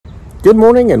Good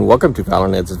morning and welcome to Val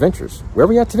and Ed's Adventures. Where are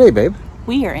we at today, babe?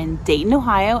 We are in Dayton,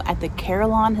 Ohio at the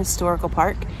Carillon Historical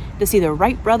Park to see the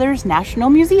Wright Brothers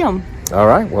National Museum. All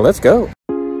right, well, let's go.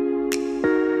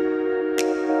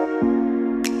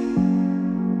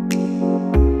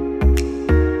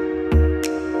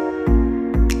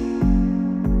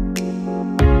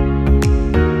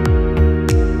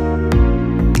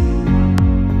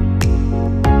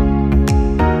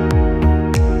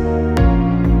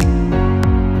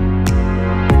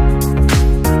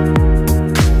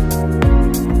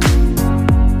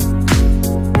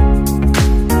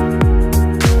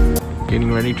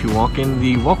 Getting ready to walk in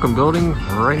the welcome building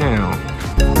right now.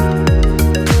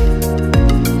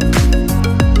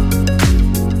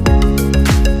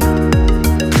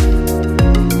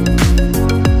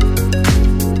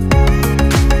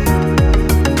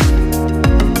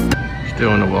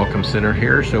 Still in the welcome center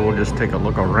here, so we'll just take a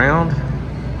look around.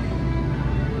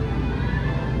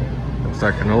 Looks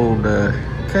like an old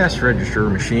cash register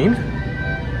machine.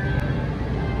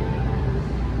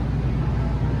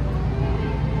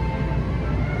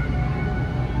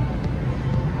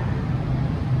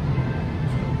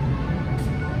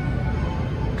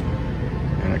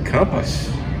 Compass.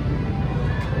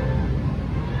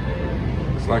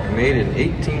 Looks like made in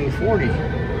 1840.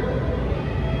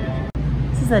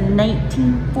 This is a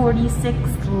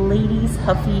 1946 ladies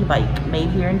Huffy bike made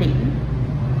here in Dayton.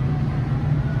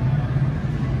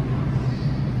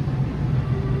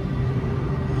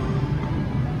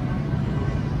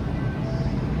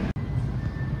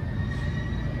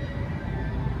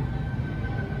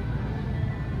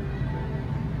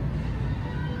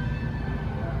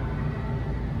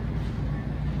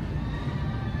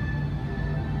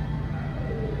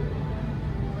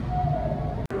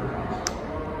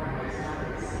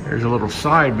 There's a little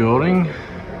side building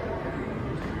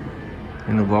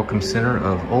in the welcome center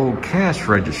of old cash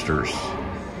registers.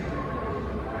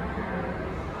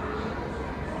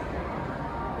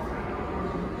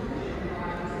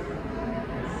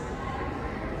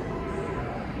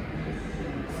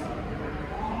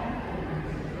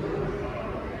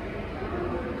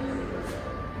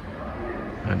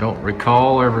 I don't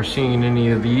recall ever seeing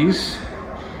any of these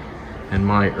in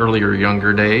my earlier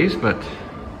younger days, but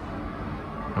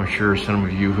I'm sure some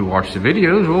of you who watch the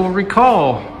videos will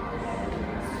recall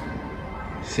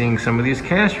seeing some of these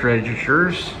cash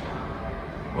registers,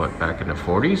 what, back in the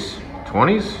 40s,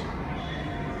 20s,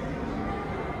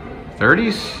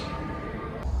 30s?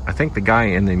 I think the guy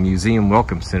in the museum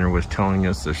welcome center was telling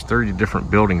us there's 30 different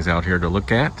buildings out here to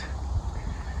look at.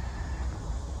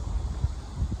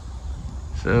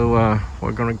 So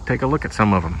we're gonna take a look at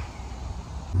some of them.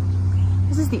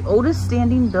 This is the oldest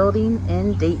standing building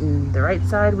in Dayton. The right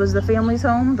side was the family's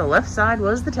home, the left side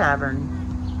was the tavern.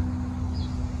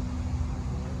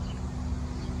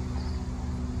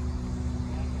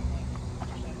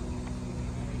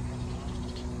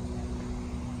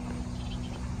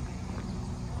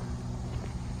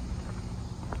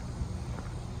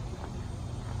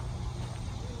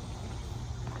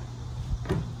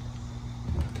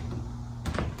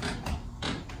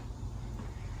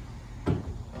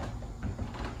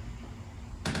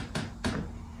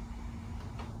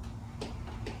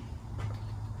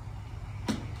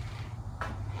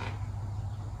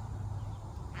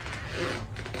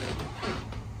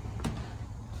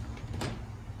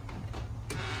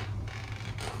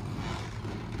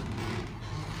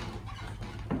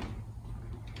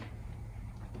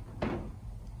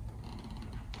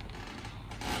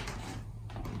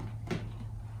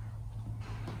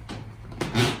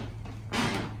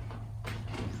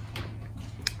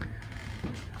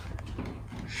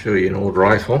 Show you an old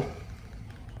rifle.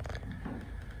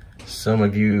 Some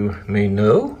of you may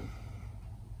know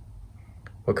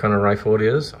what kind of rifle it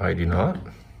is. I do not.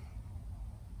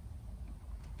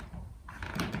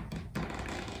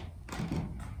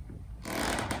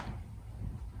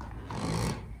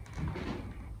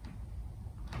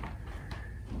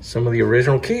 Some of the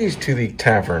original keys to the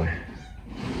tavern.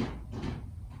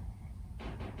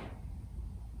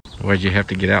 Why'd you have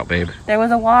to get out, babe? There was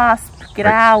a wasp. Get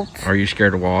out. Are you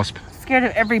scared of wasp? Scared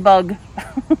of every bug.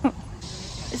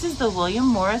 This is the William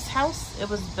Morris house. It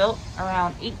was built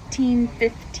around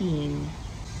 1815.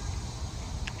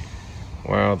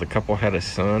 Wow, the couple had a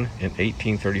son in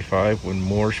 1835 when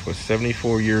Morris was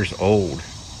 74 years old.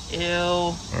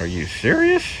 Ew. Are you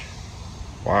serious?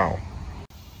 Wow.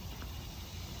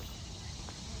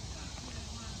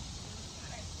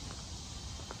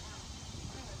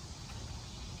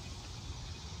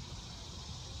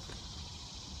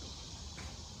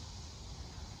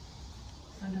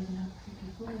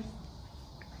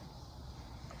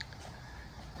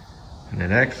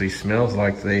 And it actually smells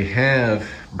like they have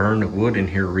burned wood in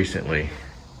here recently,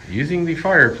 using the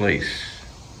fireplace.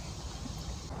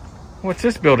 What's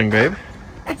this building, babe?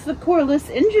 It's the Corliss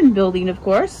engine building, of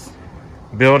course.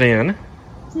 Built in.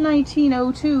 It's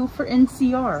 1902 for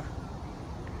NCR.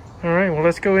 All right, well,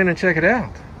 let's go in and check it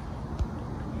out.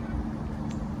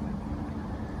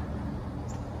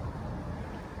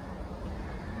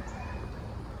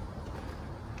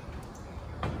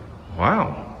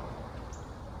 Wow.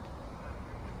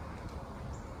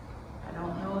 I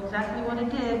don't know exactly what it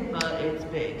did, but it's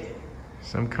big.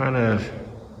 Some kind of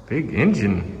big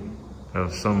engine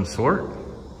of some sort.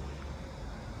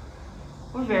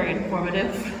 We're very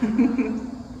informative.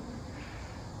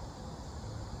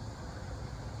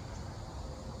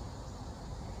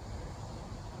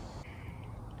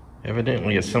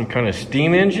 Evidently, it's some kind of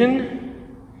steam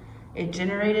engine. It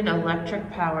generated electric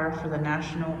power for the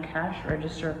National Cash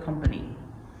Register Company.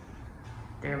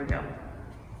 There we go.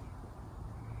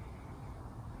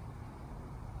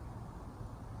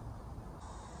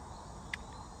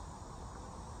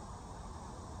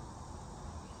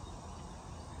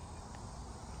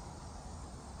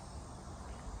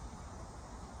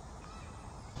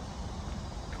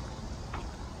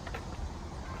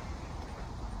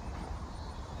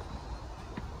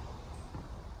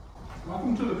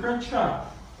 Welcome to the print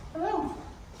shop. Hello.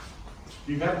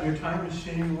 You got your time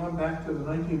machine, went back to the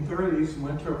 1930s and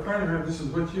went to a printer. This is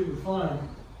what you would find.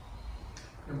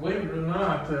 And believe it or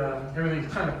not,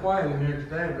 everything's kind of quiet in here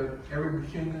today, but every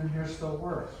machine in here still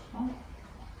works.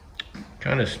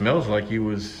 Kind of smells like you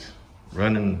was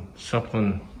running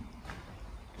something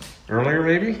earlier,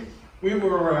 maybe? We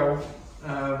were,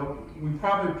 we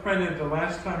probably printed the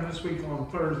last time this week on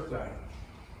Thursday.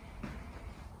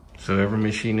 So every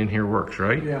machine in here works,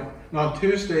 right? Yeah. On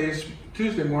Tuesday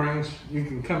mornings, you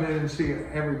can come in and see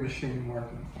every machine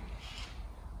working.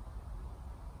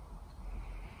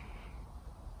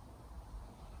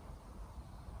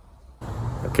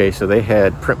 Okay, so they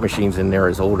had print machines in there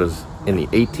as old as in the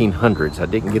 1800s. I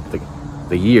didn't get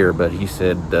the year, but he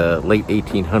said late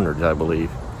 1800s, I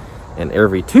believe. And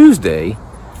every Tuesday,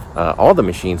 all the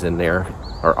machines in there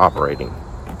are operating.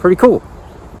 Pretty cool.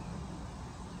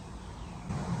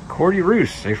 Cordy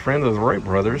Roos, a friend of the Wright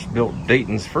brothers, built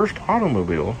Dayton's first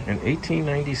automobile in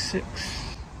 1896.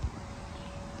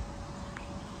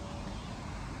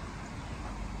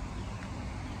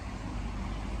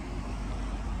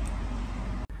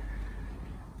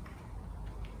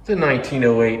 The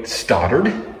 1908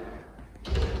 Stoddard.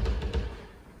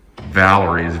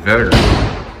 Valerie is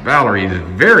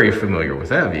very familiar with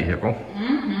that vehicle.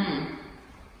 Mm-hmm.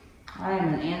 I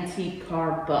am an antique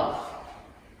car buff.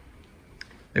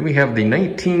 Then we have the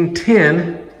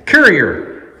 1910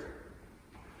 Carrier.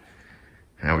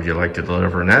 How would you like to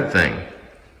deliver in that thing?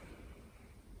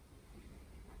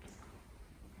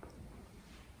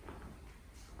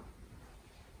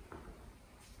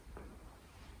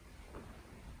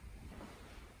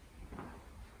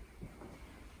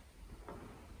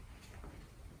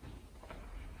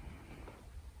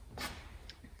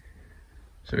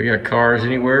 So we got cars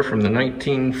anywhere from the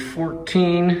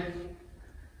 1914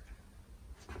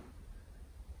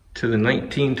 to the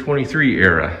 1923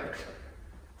 era.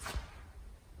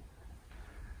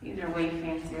 These are way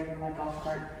fancier than my golf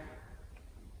cart.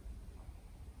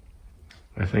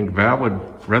 I think Val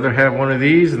would rather have one of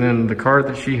these than the car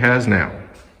that she has now.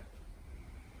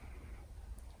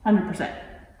 100%.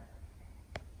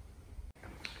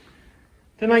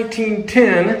 The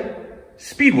 1910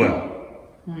 Speedwell.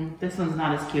 This one's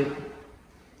not as cute.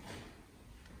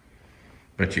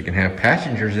 But you can have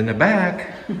passengers in the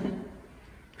back.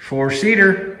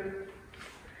 4-seater.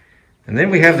 And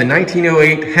then we have the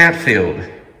 1908 Hatfield.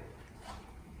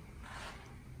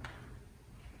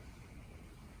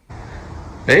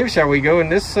 Babe, shall we go in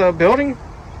this building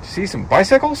to see some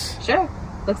bicycles? Sure.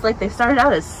 Looks like they started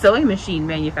out as sewing machine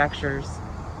manufacturers.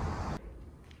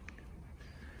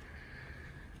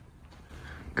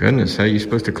 Goodness, how are you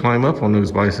supposed to climb up on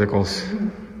those bicycles?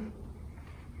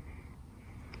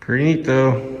 Pretty neat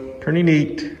though, pretty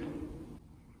neat.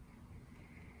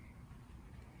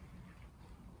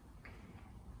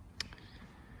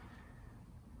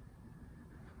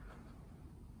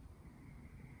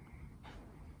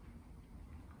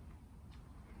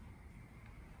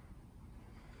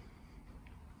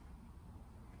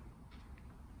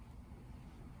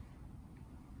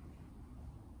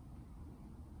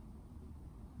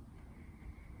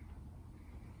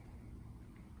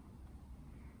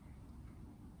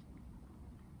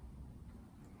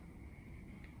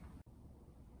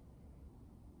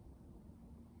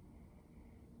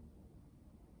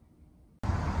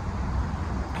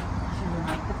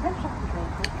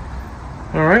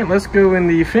 All right, let's go in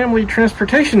the Family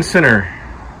Transportation Center.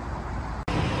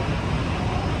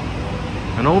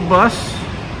 An old bus,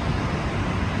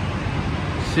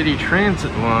 city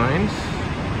transit lines.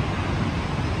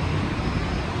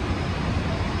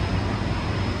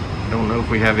 Don't know if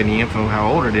we have any info how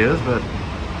old it is, but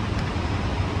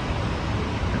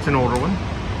it's an older one.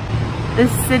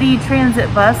 This city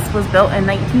transit bus was built in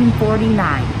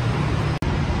 1949.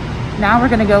 Now we're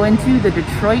going to go into the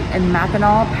Detroit and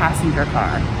Mackinac passenger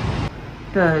car.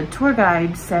 The tour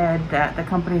guide said that the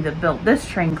company that built this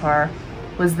train car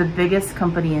was the biggest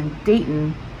company in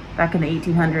Dayton back in the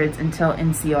 1800s until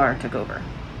NCR took over.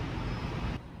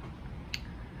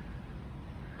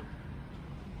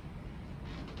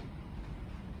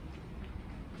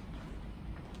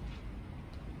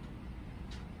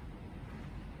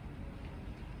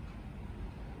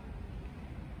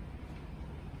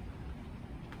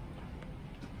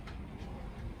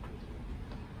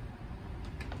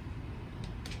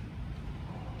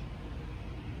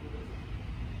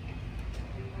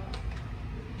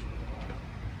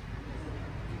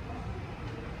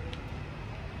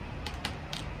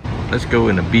 Let's go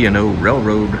in the B&O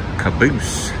Railroad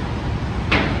caboose.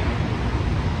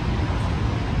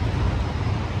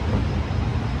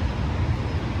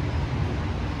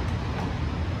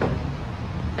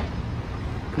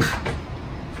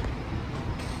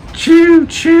 Choo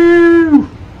choo!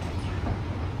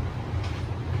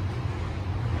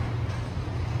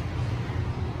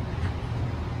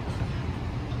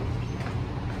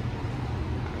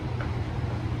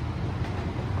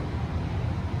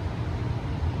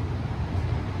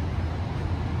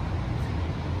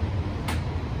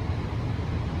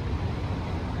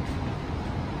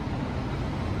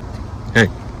 Hey,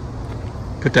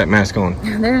 put that mask on.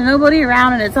 There's nobody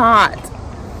around and it's hot.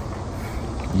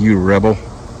 You rebel.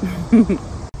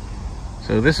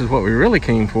 So this is what we really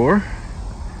came for.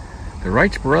 The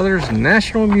Wright Brothers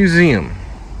National Museum.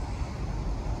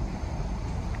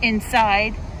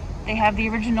 Inside, they have the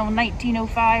original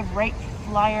 1905 Wright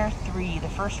Flyer 3, the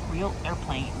first real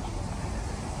airplane.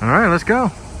 All right, let's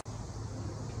go.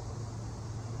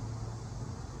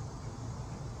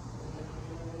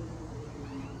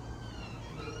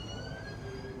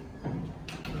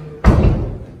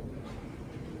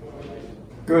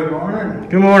 Good morning.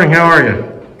 Good morning, how are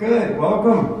you? Good,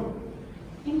 welcome.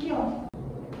 Thank you.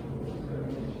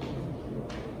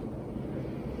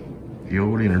 The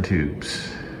old inner tubes.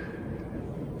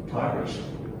 Tires.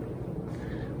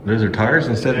 Those are tires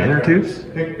instead of inner tubes?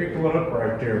 Pick one up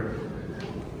right there.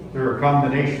 They're a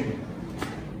combination.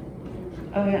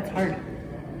 Oh yeah, it's hard.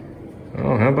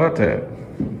 Oh, how about that?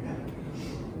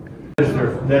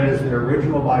 That is their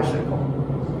original bicycle.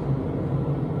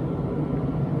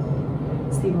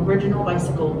 It's the original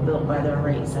bicycle built by the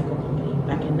Wright Cycle Company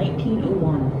back in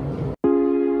 1901.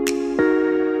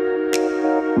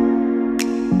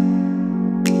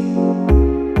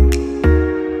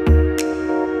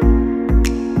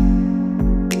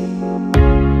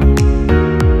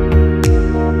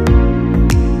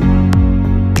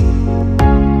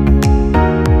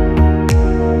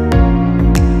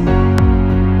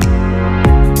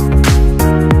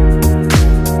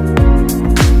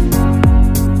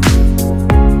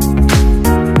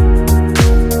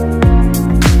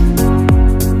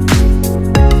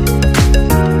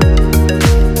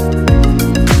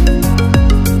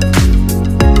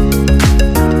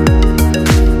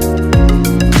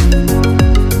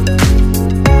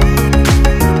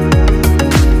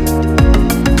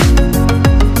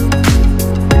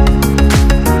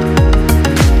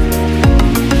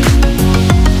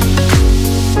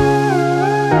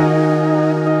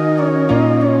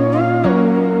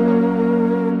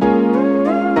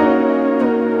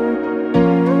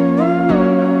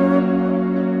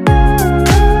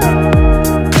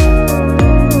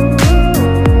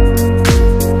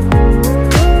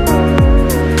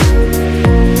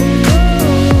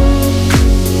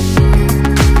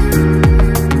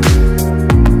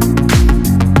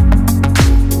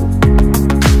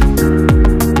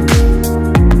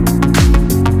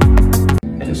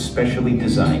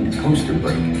 Designed coaster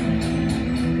brake.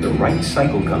 The Wright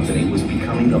Cycle Company was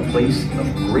becoming a place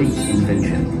of great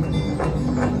invention.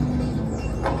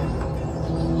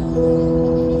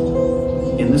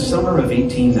 In the summer of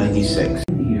 1896,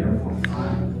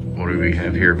 What do we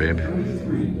have here, babe?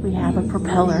 We have a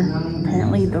propeller.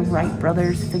 Apparently the Wright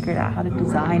brothers figured out how to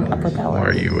design a propeller. Why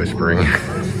are you whispering?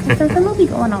 There's a movie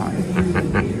going on.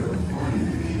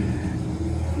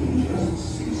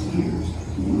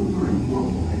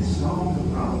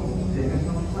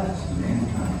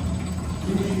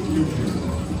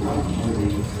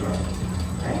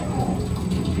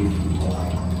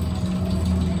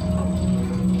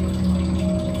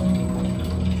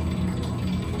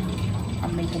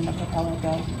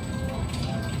 go.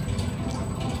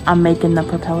 I'm making the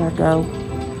propeller go.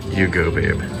 You go,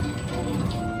 babe.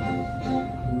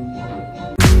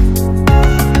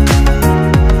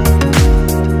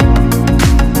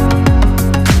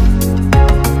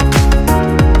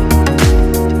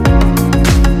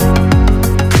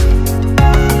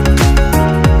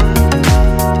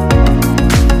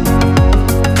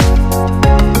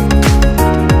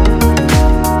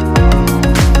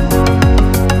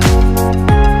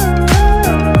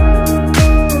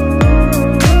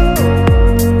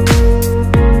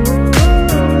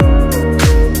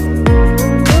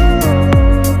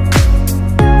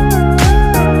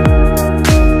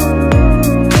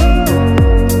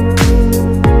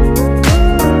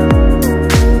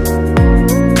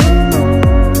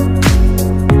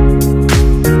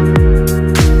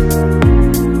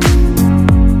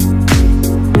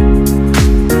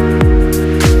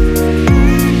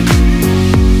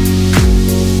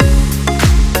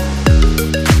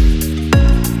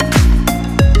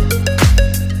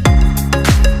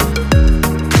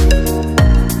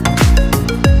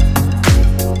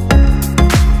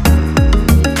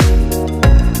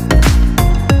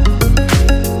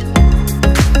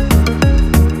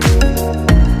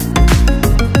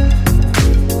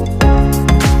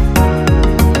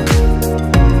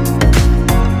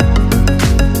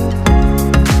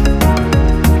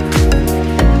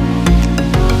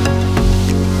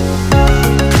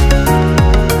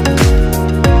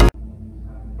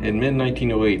 In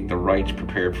mid-1908, the Wrights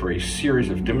prepared for a series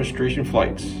of demonstration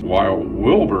flights. While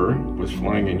Wilbur was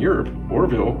flying in Europe,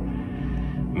 Orville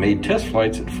made test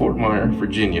flights at Fort Myer,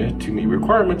 Virginia to meet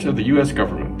requirements of the U.S.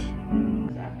 government.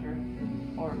 After,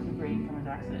 or debris from his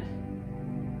accident.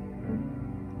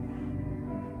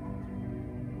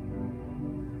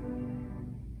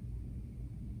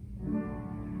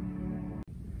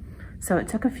 So it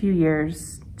took a few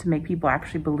years to make people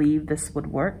actually believe this would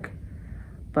work.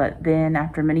 But then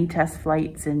after many test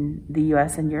flights in the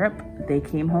US and Europe, they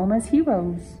came home as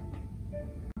heroes.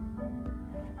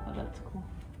 Oh, that's cool.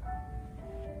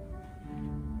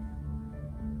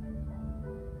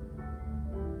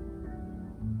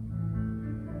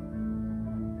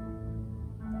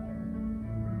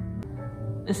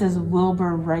 This is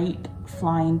Wilbur Wright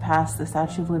flying past the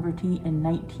Statue of Liberty in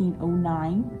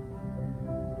 1909.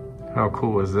 How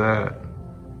cool is that?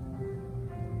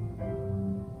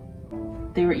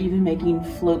 They were even making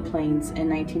float planes in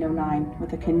 1909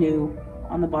 with a canoe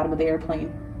on the bottom of the airplane.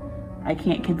 I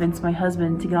can't convince my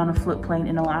husband to get on a float plane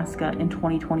in Alaska in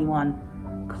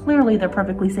 2021. Clearly they're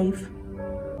perfectly safe.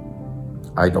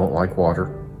 I don't like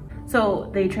water. So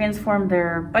they transformed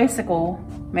their bicycle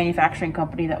manufacturing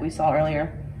company that we saw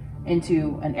earlier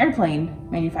into an airplane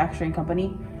manufacturing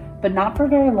company, but not for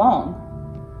very long.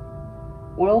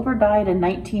 Wilbur died in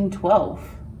 1912.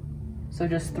 So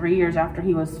just 3 years after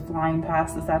he was flying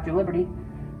past the Statue of Liberty.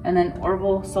 And then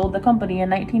Orville sold the company in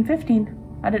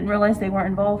 1915. I didn't realize they weren't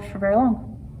involved for very long.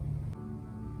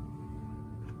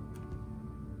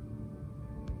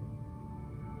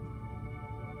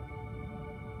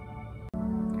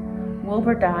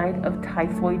 Wilbur died of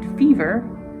typhoid fever,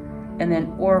 and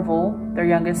then Orville, their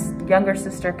younger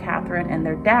sister Catherine, and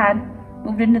their dad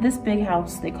moved into this big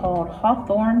house they called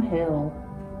Hawthorne Hill.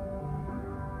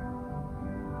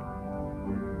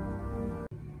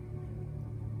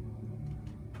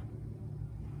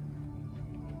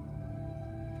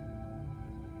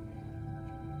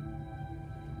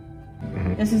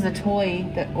 This is a toy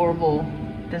that Orville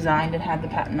designed and had the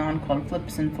patent on called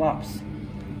Flips and Flops.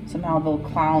 Somehow the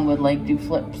clown would like do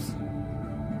flips.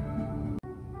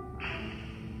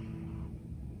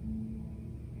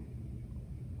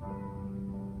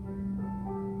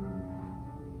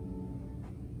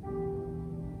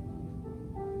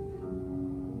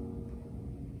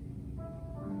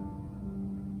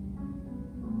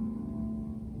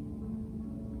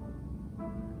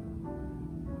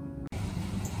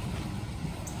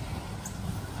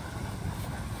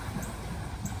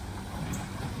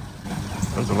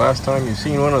 When's the last time you've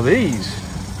seen one of these?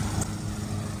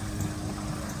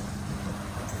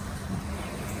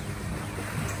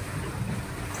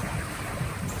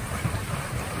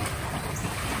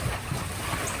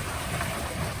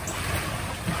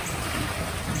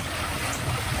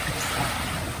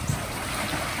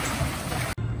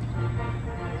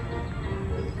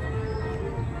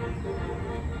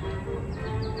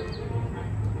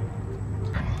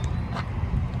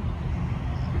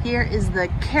 Here is the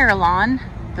Carillon,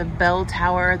 the bell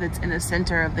tower that's in the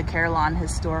center of the Carillon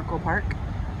Historical Park.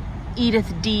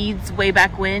 Edith Deeds, way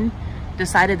back when,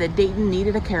 decided that Dayton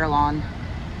needed a Carillon.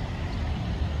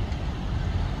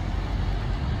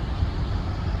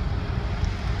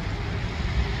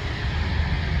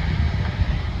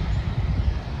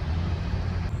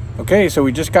 Okay, so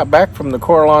we just got back from the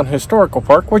Carillon Historical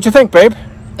Park. What'd you think, babe?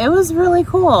 It was really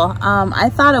cool. I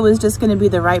thought it was just going to be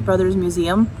the Wright Brothers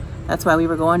Museum. That's why we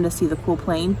were going to see the cool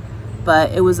plane.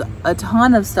 But it was a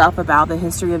ton of stuff about the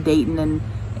history of Dayton and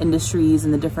industries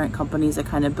and the different companies that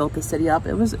kind of built the city up.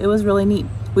 It was really neat.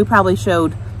 We probably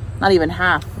showed not even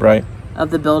half of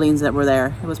the buildings that were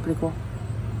there. It was pretty cool.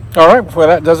 All right, well,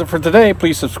 that does it for today.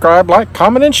 Please subscribe, like,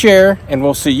 comment, and share, and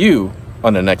we'll see you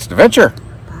on the next adventure.